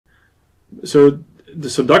So the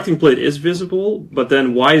subducting plate is visible, but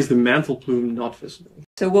then why is the mantle plume not visible?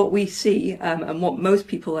 So what we see, and what most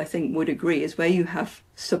people I think would agree, is where you have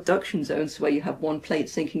subduction zones, where you have one plate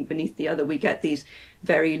sinking beneath the other, we get these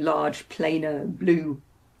very large planar blue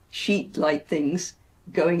sheet-like things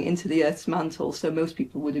going into the Earth's mantle. So most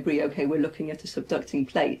people would agree, okay, we're looking at a subducting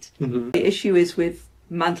plate. Mm-hmm. The issue is with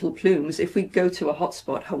mantle plumes, if we go to a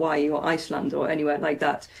hotspot, Hawaii or Iceland or anywhere like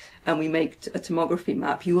that, and we make a tomography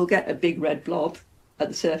map, you will get a big red blob at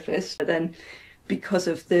the surface. But then because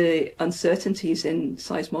of the uncertainties in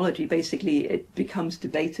seismology, basically it becomes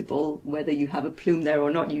debatable whether you have a plume there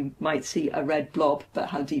or not. You might see a red blob, but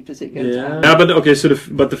how deep does it go down? Yeah, but okay, so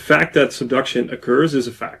but the fact that subduction occurs is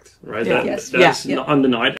a fact, right? Yeah, That's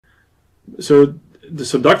undenied. So the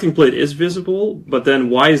subducting plate is visible, but then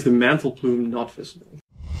why is the mantle plume not visible?